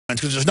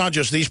because it's not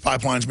just these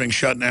pipelines being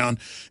shut down.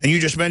 And you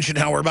just mentioned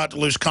how we're about to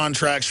lose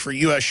contracts for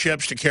U.S.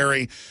 ships to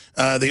carry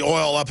the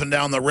oil up and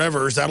down the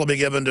rivers. That'll be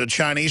given to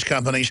Chinese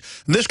companies.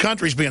 And this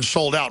country's being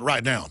sold out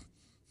right now.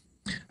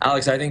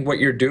 Alex, I think what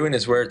you're doing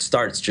is where it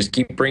starts. Just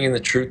keep bringing the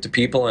truth to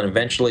people, and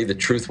eventually the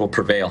truth will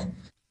prevail.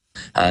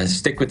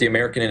 Stick with the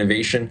American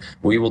innovation.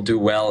 We will do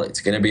well.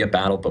 It's going to be a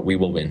battle, but we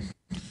will win.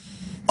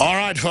 All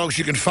right, folks,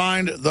 you can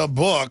find the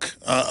book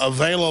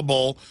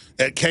available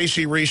at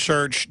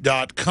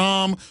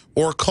caseyresearch.com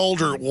or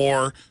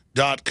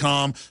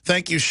colderwar.com.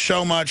 Thank you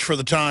so much for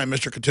the time,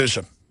 Mr.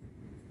 Katusha.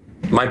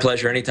 My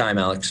pleasure. Anytime,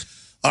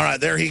 Alex. All right,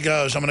 there he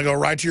goes. I'm going to go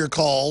right to your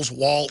calls,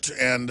 Walt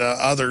and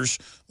others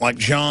like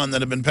John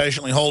that have been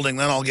patiently holding.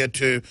 Then I'll get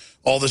to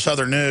all this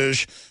other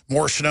news.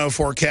 More snow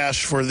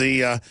forecast for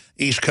the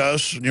East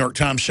Coast. New York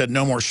Times said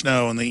no more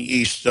snow in the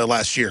East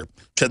last year.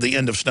 Said the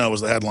end of snow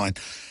was the headline.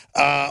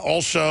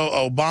 Also,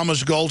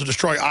 Obama's goal to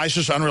destroy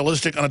ISIS,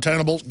 unrealistic,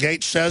 unattainable,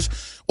 Gates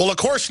says. Well, of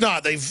course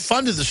not. They've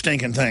funded the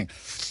stinking thing.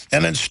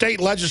 And then state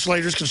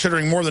legislators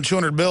considering more than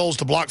 200 bills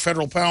to block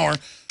federal power.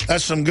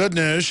 That's some good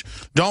news.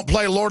 Don't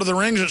play Lord of the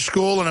Rings at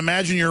school and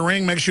imagine your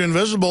ring makes you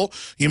invisible.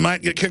 You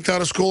might get kicked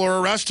out of school or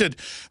arrested.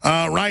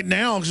 Right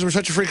now, because we're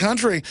such a free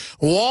country.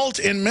 Walt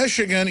in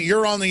Michigan,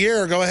 you're on the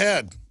air. Go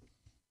ahead.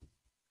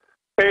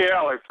 Hey,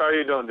 Alex. How are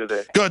you doing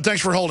today? Good.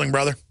 Thanks for holding,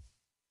 brother.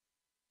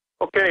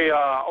 Okay,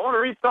 I want to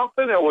read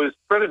something that was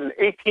printed in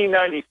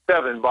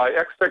 1897 by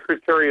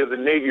ex-Secretary of the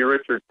Navy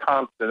Richard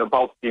Thompson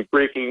about the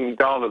breaking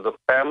down of the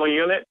family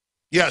unit.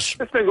 Yes.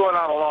 It's been going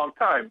on a long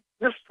time.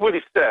 This is what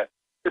he said.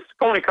 It's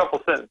only a couple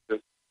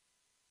sentences.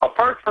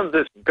 Apart from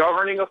this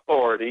governing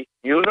authority,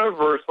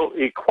 universal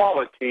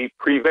equality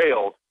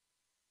prevailed.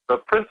 The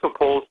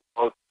principles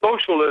of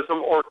socialism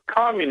or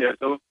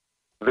communism,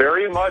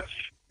 very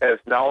much as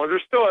now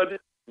understood,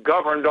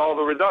 governed all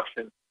the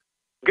reduction.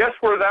 Guess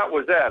where that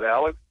was at,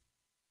 Alex?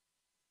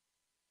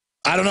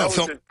 I don't know. That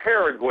was in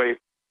Paraguay.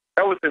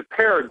 That was in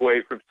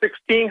Paraguay from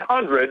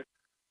 1600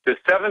 to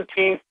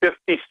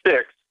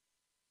 1756,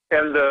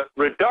 and the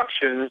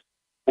reductions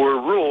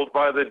were ruled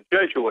by the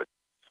Jesuits.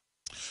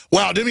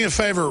 Wow, do me a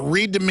favor.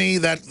 Read to me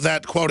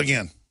that quote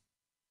again.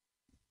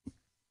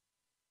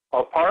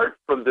 Apart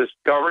from this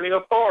governing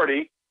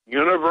authority,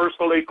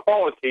 universal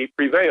equality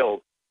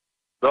prevailed.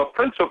 The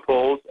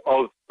principles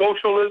of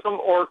socialism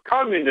or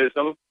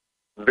communism,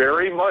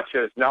 very much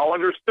as now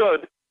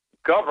understood,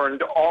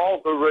 governed all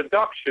the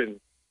reductions.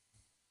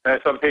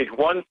 That's on page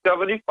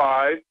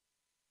 175,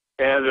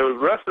 and the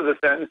rest of the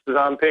sentence is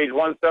on page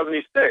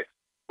 176,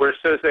 where it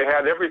says they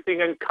had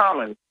everything in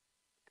common.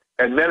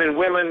 And men and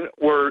women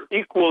were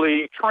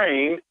equally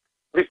trained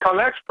to become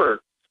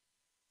experts.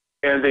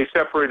 And they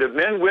separated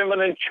men,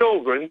 women, and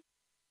children,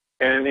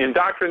 and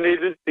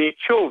indoctrinated the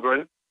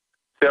children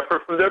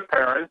separate from their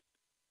parents,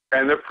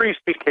 and the priest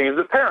became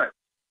the parents.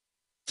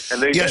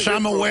 Yes,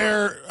 I'm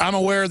aware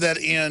that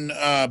in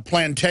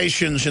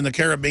plantations in the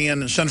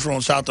Caribbean and Central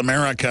and South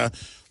America,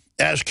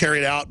 as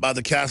carried out by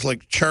the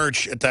Catholic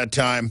Church at that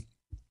time,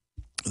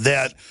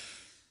 that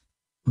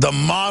the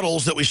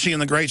models that we see in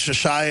the Great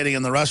Society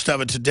and the rest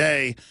of it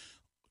today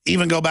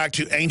even go back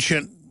to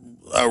ancient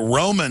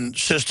Roman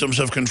systems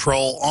of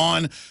control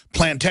on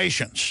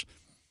plantations.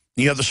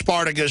 You have the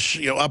Spartacus,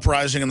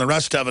 uprising and the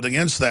rest of it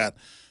against that.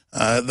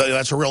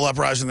 That's a real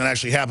uprising that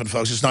actually happened,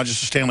 folks. It's not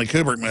just a Stanley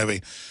Kubrick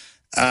movie.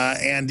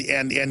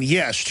 And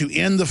yes, to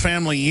end the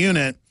family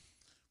unit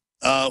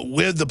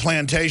with the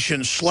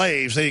plantation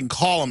slaves, they didn't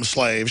call them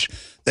slaves,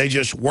 they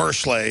just were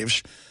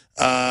slaves.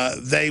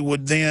 They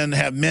would then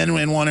have men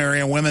in one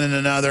area, women in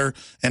another,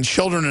 and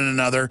children in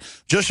another,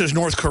 just as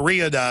North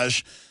Korea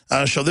does.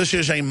 So this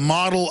is a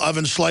model of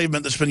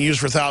enslavement that's been used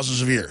for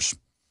thousands of years.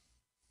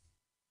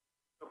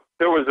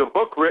 There was a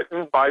book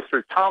written by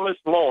Sir Thomas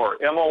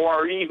More,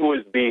 M-O-R-E, who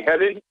was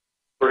beheaded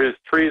for his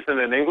treason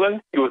in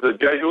England. He was a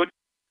Jesuit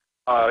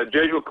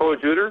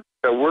coadjutor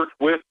that worked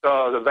with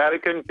the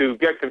Vatican to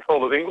get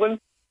control of England.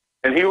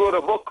 And he wrote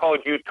a book called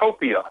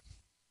Utopia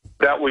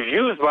that was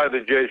used by the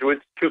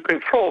Jesuits to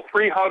control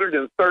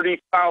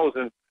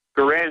 330,000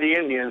 Guarani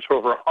Indians for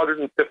over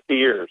 150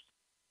 years.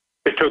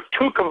 It took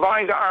two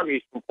combined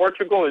armies from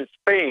Portugal and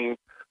Spain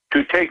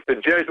to take the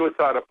Jesuits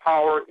out of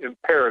power in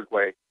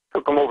Paraguay. It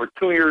took them over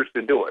 2 years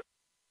to do it.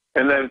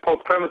 And then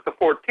Pope Clement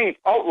XIV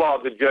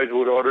outlawed the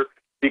Jesuit order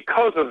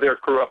because of their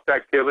corrupt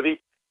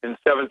activity in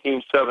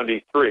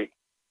 1773.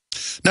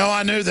 No,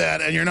 I knew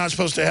that, and you're not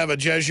supposed to have a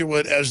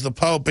Jesuit as the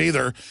Pope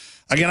either.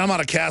 Again, I'm not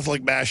a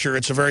Catholic basher.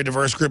 It's a very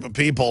diverse group of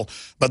people,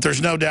 but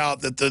there's no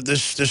doubt that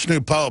this new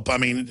Pope, I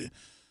mean,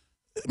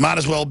 might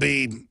as well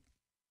be,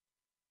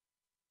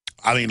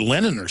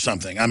 Lenin or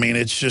something. I mean,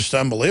 it's just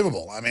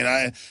unbelievable.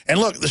 And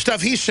look, the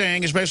stuff he's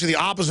saying is basically the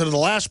opposite of the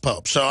last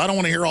Pope, so I don't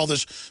want to hear all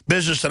this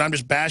business that I'm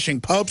just bashing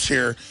popes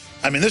here.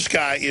 I mean, this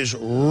guy is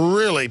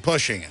really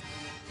pushing it.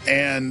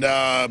 And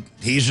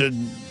he's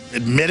an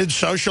admitted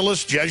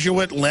socialist,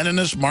 Jesuit,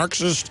 Leninist,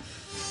 Marxist.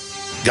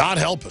 God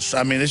help us.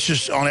 I mean, it's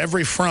just on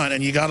every front.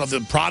 And you got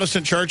the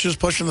Protestant churches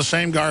pushing the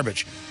same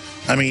garbage.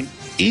 I mean,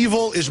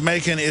 evil is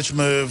making its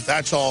move.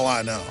 That's all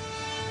I know.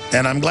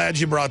 And I'm glad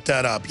you brought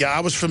that up. Yeah, I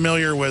was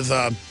familiar with,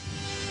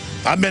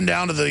 I've been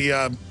down to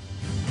the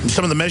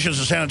some of the missions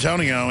in San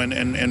Antonio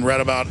and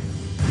read about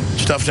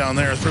stuff down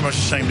there. It's pretty much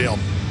the same deal.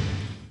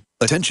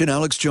 Attention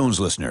Alex Jones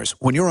listeners.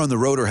 When you're on the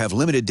road or have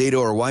limited data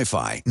or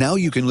Wi-Fi, now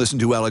you can listen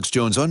to Alex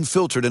Jones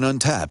unfiltered and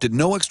untapped at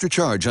no extra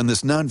charge on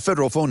this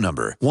non-federal phone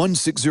number,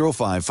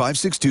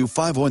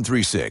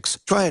 1-605-562-5136.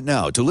 Try it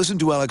now to listen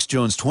to Alex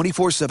Jones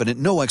 24/7 at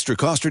no extra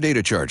cost or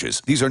data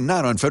charges. These are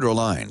not on federal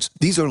lines.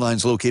 These are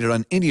lines located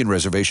on Indian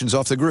reservations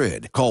off the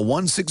grid. Call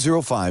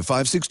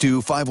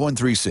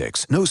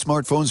 1-605-562-5136. No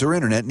smartphones or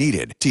internet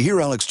needed. To hear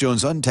Alex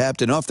Jones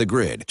untapped and off the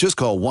grid, just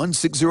call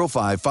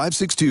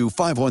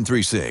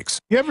 1-605-562-5136.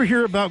 You ever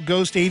hear about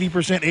Ghost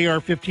 80%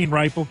 AR-15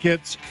 rifle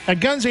kits?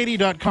 At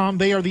Guns80.com,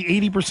 they are the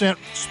 80%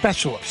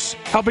 specialists,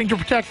 helping to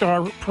protect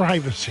our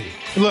privacy.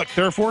 Look,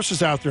 there are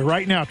forces out there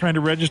right now trying to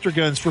register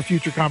guns for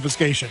future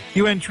confiscation.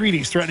 UN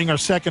treaties threatening our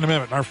Second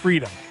Amendment, our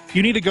freedom.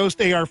 You need a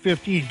Ghost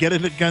AR-15. Get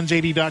it at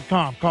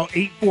Guns80.com. Call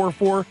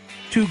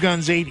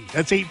 844-2GUNS80.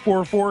 That's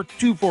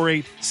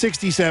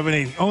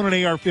 844-248-6780. Own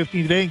an AR-15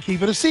 today and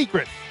keep it a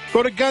secret.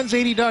 Go to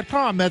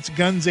Guns80.com. That's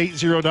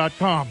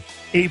Guns80.com.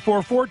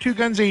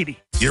 844-2GUNS80.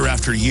 Year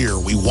after year,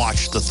 we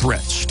watch the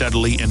threats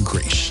steadily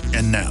increase.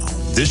 And now,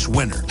 this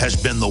winter has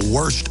been the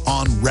worst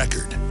on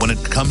record when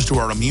it comes to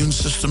our immune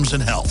systems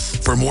and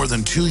health. For more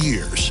than 2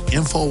 years,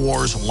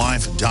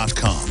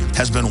 InfoWarsLife.com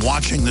has been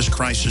watching this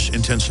crisis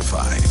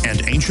intensify.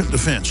 And Ancient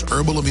Defense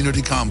Herbal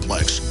Immunity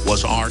Complex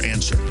was our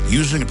answer,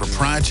 using a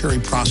proprietary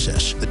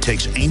process that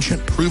takes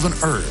ancient proven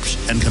herbs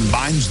and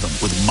combines them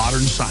with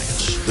modern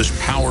science. This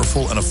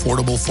powerful and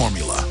affordable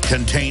formula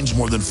contains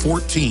more than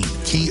 14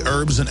 key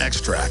herbs and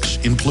extracts,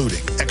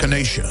 including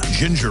echinacea,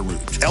 ginger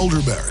root,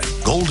 elderberry,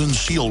 golden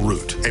seal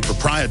root, a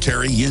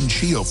proprietary yin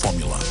chio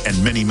formula, and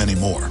many, many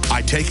more.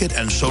 I take it,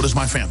 and so does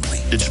my family.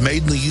 It's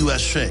made in the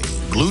USA,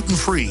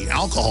 gluten-free,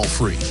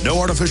 alcohol-free, no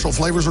artificial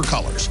flavors or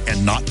colors,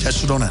 and not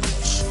tested on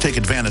animals. Take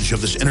advantage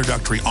of this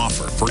introductory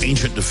offer for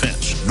Ancient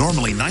Defense,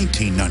 normally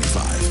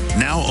 $19.95,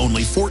 now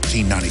only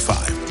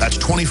 $14.95. That's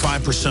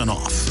 25%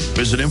 off.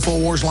 Visit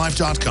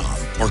InfoWarsLife.com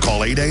or call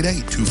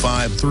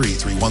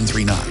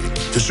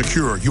 888-253-3139 to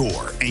secure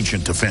your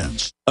Ancient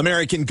Defense.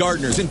 American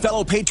gardeners and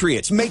fellow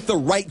patriots, make the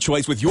right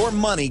choice with your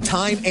money,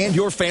 time, and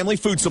your family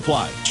food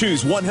supply.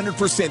 Choose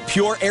 100%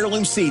 pure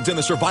heirloom seeds in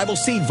the Survival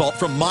Seed Vault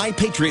from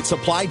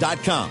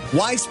MyPatriotSupply.com.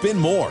 Why spend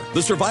more?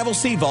 The Survival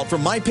Seed Vault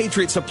from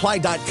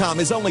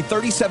MyPatriotSupply.com is only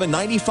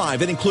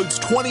 $37.95 and includes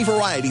 20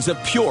 varieties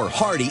of pure,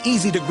 hardy,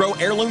 easy-to-grow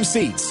heirloom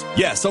seeds.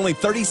 Yes, only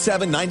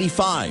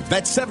 $37.95.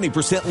 That's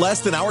 70%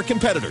 less than our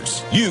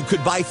competitors. You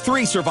could buy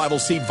 3 Survival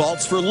Seed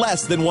Vaults for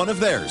less than one of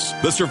theirs.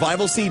 The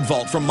Survival Seed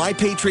Vault from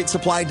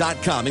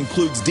MyPatriotSupply.com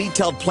includes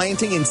detailed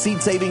planting and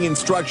seed-saving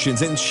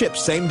instructions and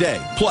ships same day.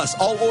 Plus,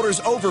 all orders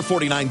over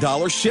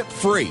 $49 ship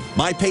free.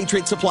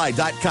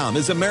 MyPatriotSupply.com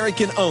is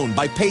American-owned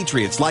by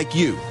patriots like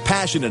you,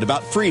 passionate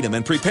about freedom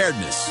and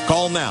preparedness.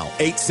 Call now,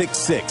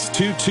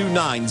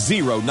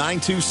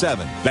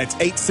 866-229-0927. That's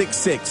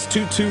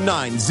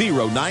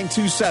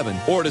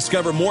 866-229-0927. Or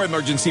discover more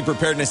emergency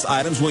preparedness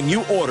items when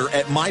you order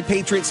at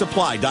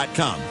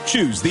MyPatriotSupply.com.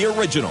 Choose the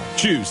original.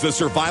 Choose the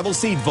Survival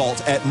Seed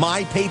Vault at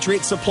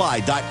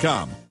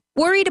MyPatriotSupply.com.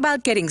 Worried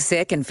about getting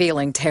sick and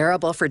feeling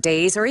terrible for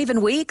days or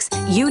even weeks?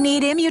 You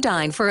need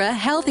Immudyne for a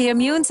healthy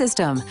immune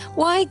system.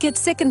 Why get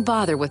sick and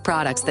bother with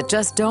products that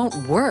just don't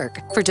work?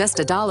 For just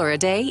 $1 a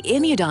day,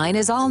 Immudyne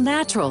is all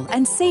natural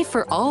and safe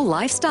for all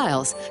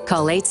lifestyles.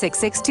 Call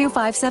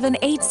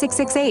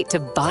 866-257-8668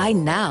 to buy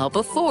now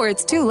before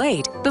it's too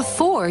late,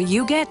 before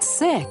you get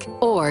sick.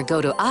 Or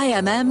go to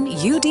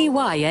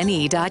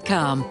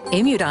IMMUDYNE.com,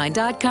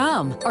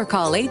 Immudyne.com, or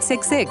call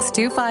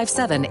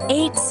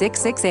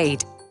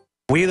 866-257-8668.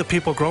 We the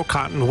people grow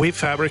cotton, weave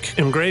fabric,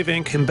 engrave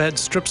ink, embed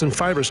strips and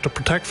fibers to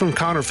protect from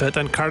counterfeit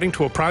and carting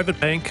to a private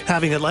bank,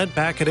 having it lent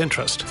back at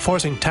interest,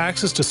 forcing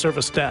taxes to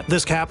service debt.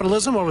 This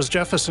capitalism, or was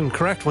Jefferson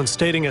correct when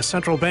stating a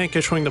central bank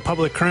issuing the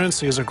public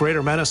currency is a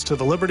greater menace to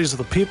the liberties of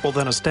the people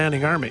than a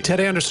standing army? Ted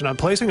Anderson, I'm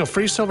placing a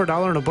free silver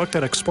dollar in a book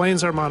that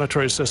explains our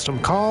monetary system.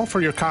 Call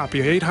for your copy,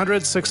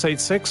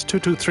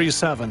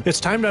 800-686-2237. It's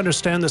time to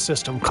understand the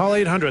system. Call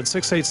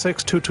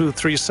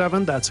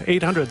 800-686-2237. That's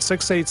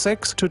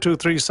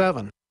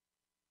 800-686-2237.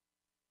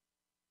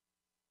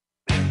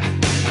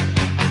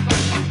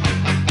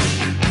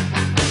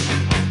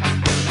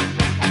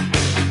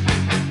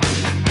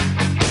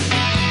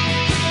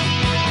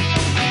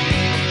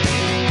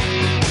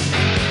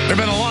 There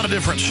have been a lot of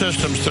different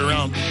systems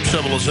throughout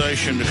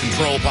civilization to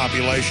control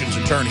populations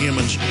and turn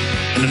humans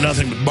into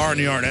nothing but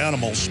barnyard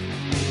animals.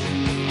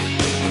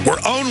 We're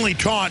only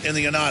taught in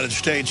the United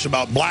States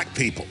about black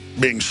people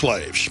being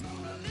slaves,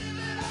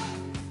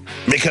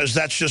 because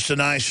that's just a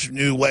nice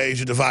new way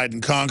to divide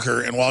and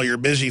conquer. And while you're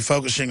busy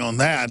focusing on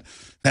that,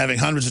 having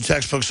hundreds of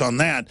textbooks on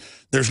that,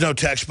 there's no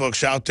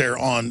textbooks out there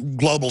on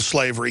global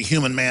slavery,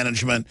 human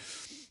management,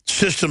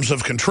 systems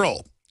of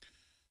control.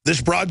 This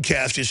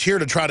broadcast is here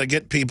to try to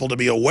get people to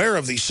be aware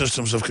of these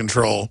systems of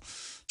control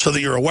so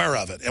that you're aware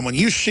of it. And when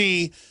you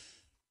see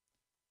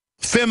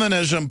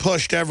feminism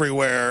pushed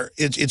everywhere.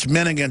 It's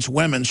men against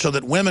women, so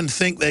that women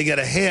think they get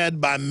ahead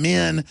by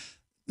men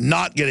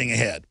not getting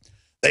ahead.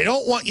 They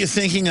don't want you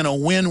thinking in a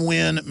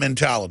win-win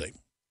mentality.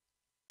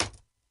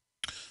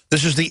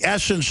 This is the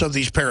essence of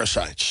these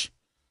parasites.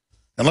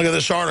 And look at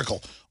this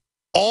article.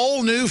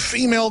 All new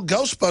female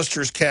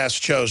Ghostbusters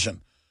cast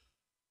chosen.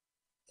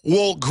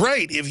 Well,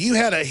 great. If you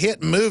had a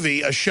hit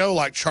movie, a show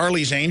like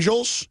Charlie's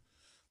Angels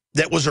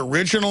that was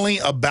originally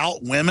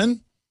about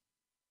women,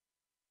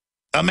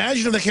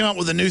 imagine if they came out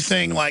with a new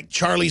thing like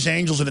Charlie's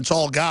Angels and it's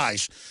all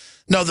guys.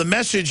 No, the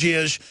message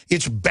is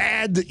it's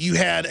bad that you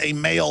had a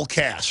male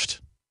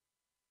cast.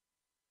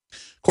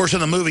 Of course,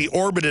 in the movie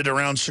orbited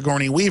around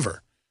Sigourney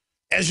Weaver.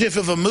 As if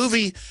a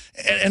movie,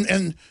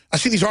 and I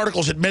see these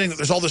articles admitting that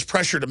there's all this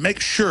pressure to make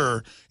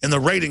sure in the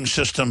rating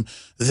system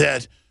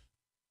that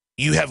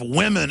you have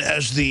women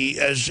as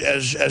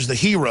the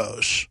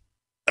heroes.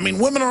 I mean,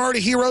 women are already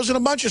heroes in a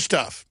bunch of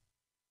stuff.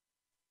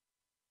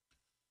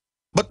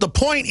 But the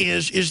point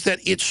is that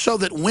it's so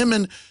that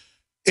women,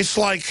 it's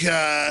like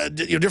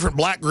different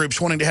black groups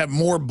wanting to have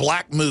more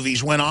black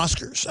movies win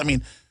Oscars. I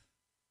mean,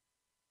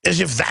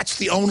 as if that's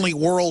the only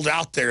world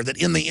out there, that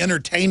in the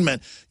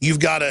entertainment you've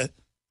got to,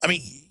 I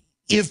mean,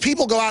 if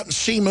people go out and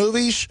see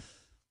movies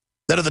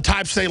that are the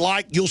types they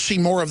like, you'll see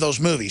more of those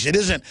movies. It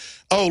isn't,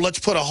 oh, let's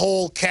put a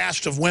whole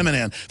cast of women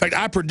in. In fact,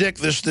 I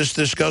predict this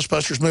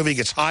Ghostbusters movie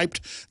gets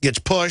hyped, gets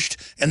pushed,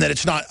 and that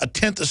it's not a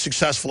tenth as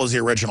successful as the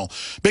original.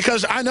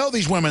 Because I know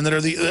these women that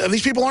are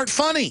these people aren't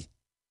funny.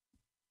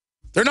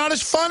 They're not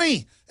as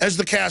funny as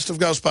the cast of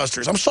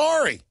Ghostbusters. I'm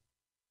sorry.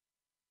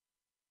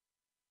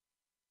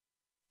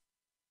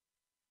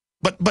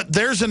 But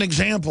there's an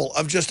example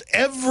of just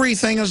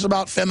everything is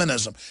about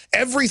feminism.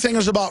 Everything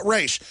is about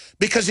race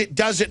because it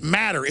doesn't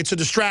matter. It's a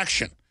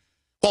distraction.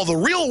 Well, the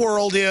real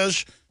world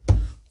is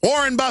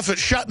Warren Buffett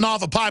shutting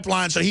off a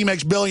pipeline so he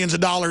makes billions of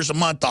dollars a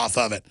month off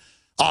of it,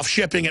 off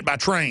shipping it by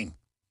train.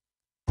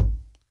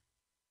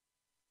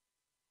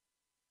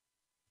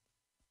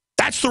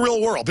 That's the real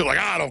world. People are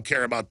like, I don't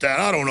care about that.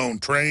 I don't own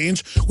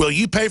trains. Well,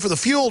 you pay for the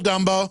fuel,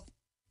 Dumbo.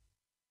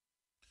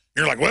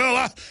 You're like,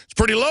 well, it's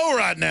pretty low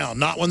right now.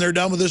 Not when they're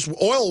done with this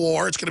oil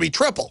war. It's going to be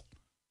triple.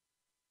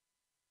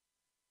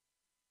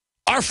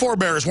 Our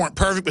forebears weren't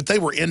perfect, but they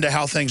were into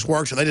how things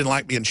worked, and they didn't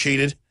like being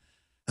cheated.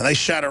 And they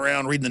sat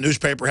around reading the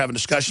newspaper, having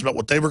discussions about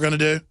what they were going to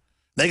do.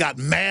 They got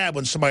mad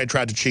when somebody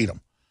tried to cheat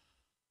them.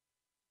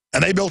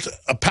 And they built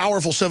a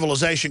powerful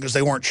civilization because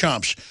they weren't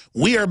chumps.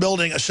 We are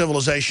building a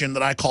civilization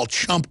that I call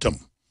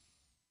chumpdom,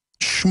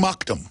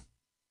 schmuckdom,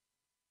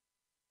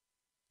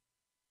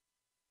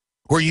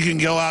 where you can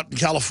go out in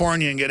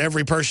California and get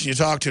every person you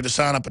talk to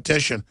sign a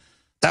petition.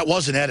 That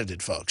wasn't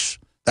edited, folks.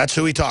 That's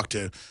who he talked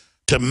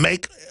to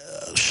make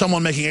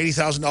someone making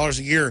 $80,000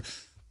 a year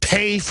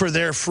pay for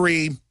their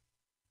free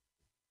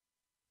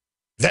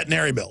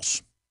veterinary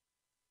bills,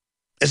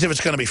 as if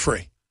it's going to be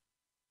free.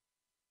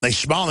 They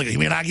smile and go, you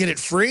mean I get it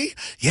free?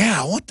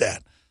 Yeah, I want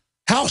that.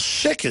 How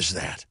sick is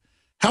that?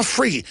 How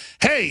freaky.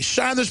 Hey,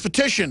 sign this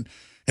petition,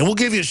 and we'll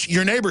give you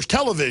your neighbor's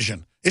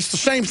television. It's the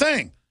same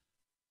thing.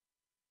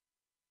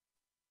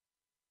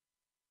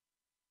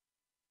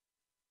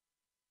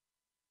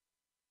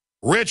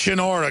 Rich in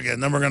Oregon.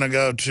 Then we're going to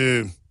go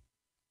to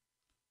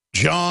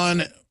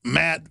John,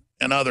 Matt,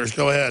 and others.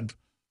 Go ahead.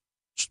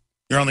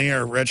 You're on the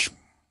air, Rich.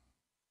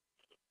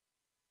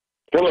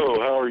 Hello.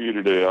 How are you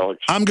today,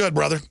 Alex? I'm good,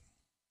 brother.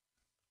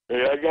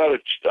 Hey, I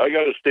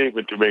got a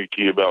statement to make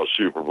to you about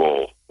Super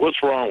Bowl.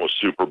 What's wrong with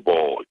Super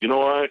Bowl? You know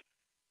what?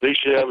 They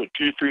should have it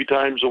 2-3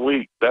 times a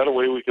week. That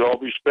way we could all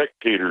be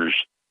spectators,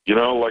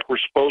 like we're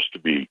supposed to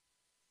be.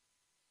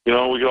 We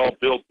could all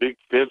build big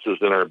fences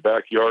in our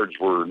backyards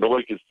where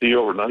nobody can see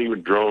over, not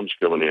even drones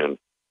coming in.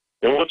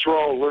 And what's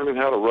wrong with learning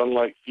how to run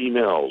like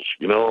females,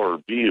 or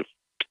be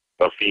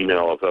a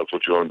female if that's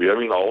what you want to be? I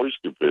mean, always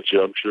could fit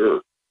you, I'm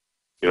sure.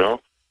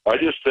 I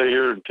just stay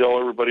here and tell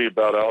everybody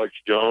about Alex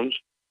Jones.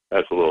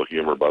 That's a little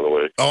humor, by the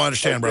way. Oh, I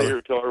understand,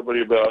 brother.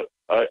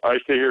 I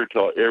stay here to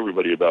tell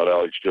everybody about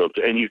Alex Jones,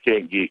 and you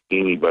can't get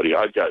anybody.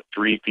 I've got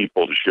 3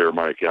 people to share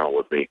my account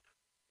with me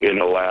in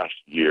the last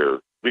year.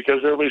 Because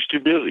everybody's too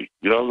busy.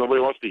 Nobody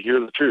wants to hear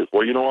the truth.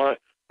 Well, you know what?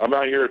 I'm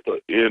out here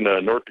in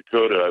North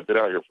Dakota. I've been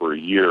out here for a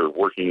year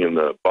working in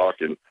the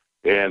Bakken,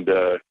 and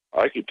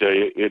I can tell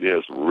you it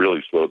has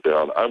really slowed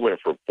down. I went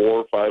from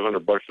 $400 or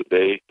 $500 a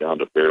day down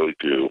to barely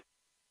 $2.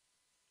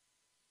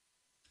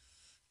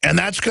 And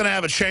that's going to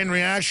have a chain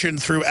reaction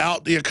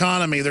throughout the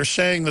economy. They're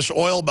saying this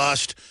oil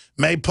bust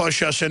may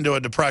push us into a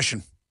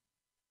depression.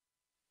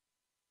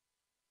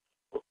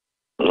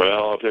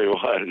 Well, I'll tell you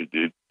what,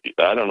 dude.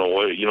 I don't know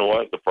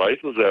what, the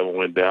prices haven't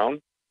went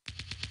down.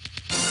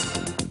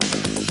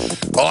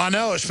 Well, I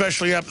know,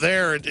 especially up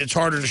there, it's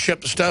harder to ship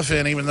the stuff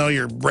in, even though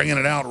you're bringing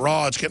it out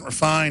raw. It's getting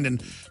refined,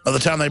 and by the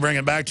time they bring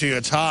it back to you,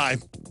 it's high.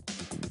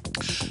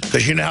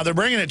 Because you know how they're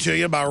bringing it to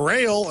you, by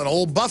rail. An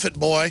old Buffett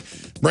boy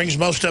brings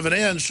most of it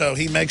in, so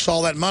he makes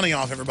all that money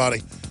off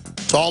everybody.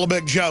 It's all a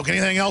big joke.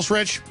 Anything else,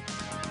 Rich?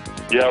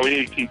 Yeah, we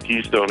need to keep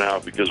Keystone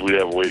out because we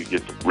have a way to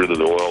get rid of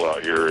the oil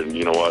out here. And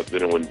you know what?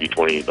 Then it wouldn't be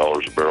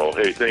 $28 a barrel.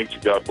 Hey, thanks.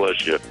 God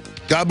bless you.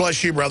 God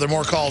bless you, brother.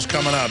 More calls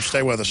coming up.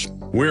 Stay with us.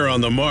 We're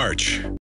on the march.